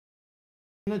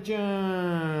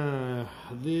Natchan,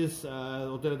 this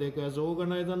Hotel de K-1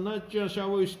 organizer Natchan,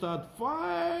 shall we start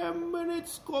 5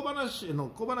 minutes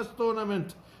Kobanashi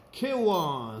tournament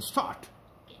K-1 start.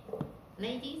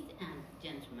 Ladies and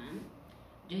gentlemen,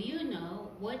 do you know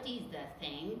what is the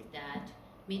thing that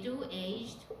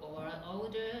middle-aged or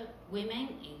older women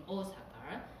in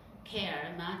Osaka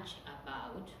care much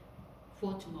about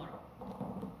for tomorrow?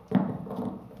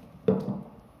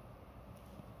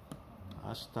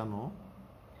 明日の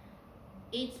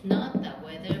It's not the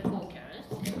weather forecast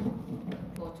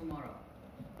for tomorrow.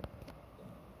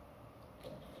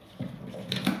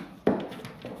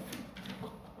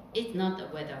 It's not the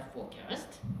weather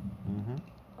forecast.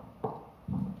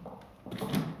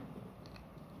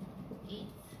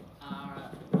 It's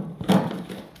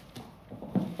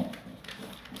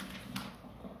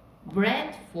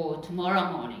bread for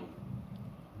tomorrow morning,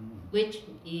 which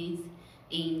is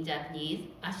in Japanese,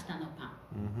 明日のパン。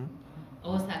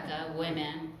Osaka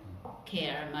women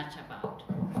care much about.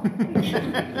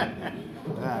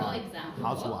 For example,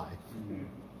 housewife.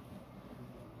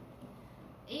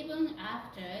 Even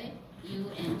after you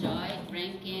enjoy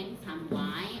drinking some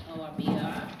wine or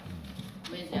beer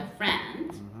with your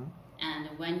friends, and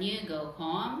when you go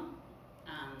home,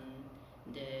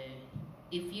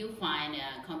 if you find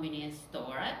a convenience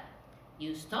store,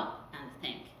 you stop and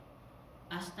think,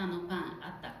 明日のパン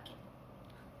あったっけ?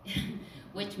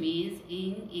 Which means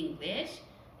in English,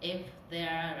 if there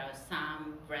are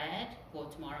some bread for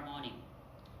tomorrow morning.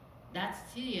 That's a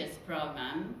serious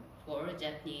problem for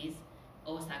Japanese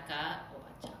Osaka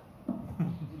obacha.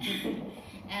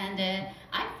 And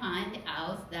I find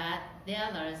out that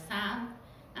there are some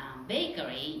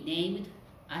bakery named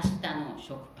明日の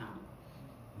食パン.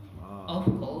 Of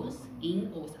course, in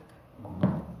Osaka.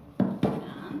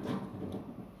 And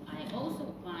I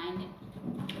also find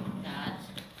that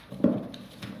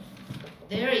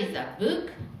there is a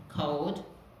book called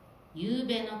ゆう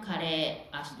べのカレ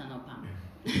ー明日のパン.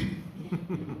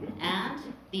 And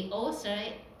the author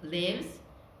lives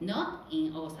not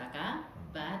in Osaka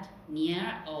but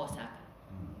near Osaka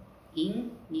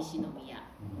in Nishinomiya.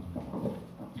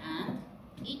 And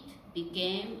it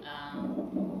became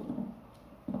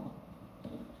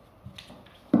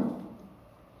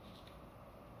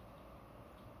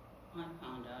I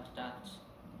found out that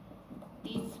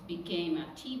this became a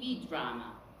TV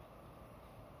drama.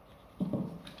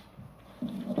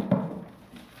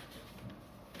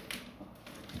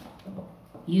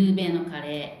 Yube no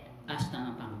kare, ashita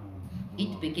no pan.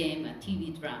 It became a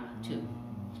TV drama too.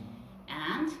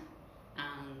 And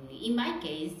in my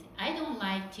case, I don't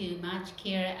like too much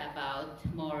care about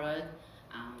tomorrow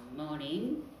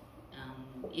morning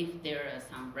if there is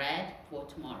some bread for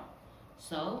tomorrow.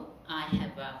 So I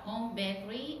have a home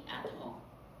bakery at home.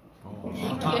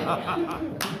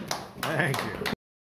 Thank you.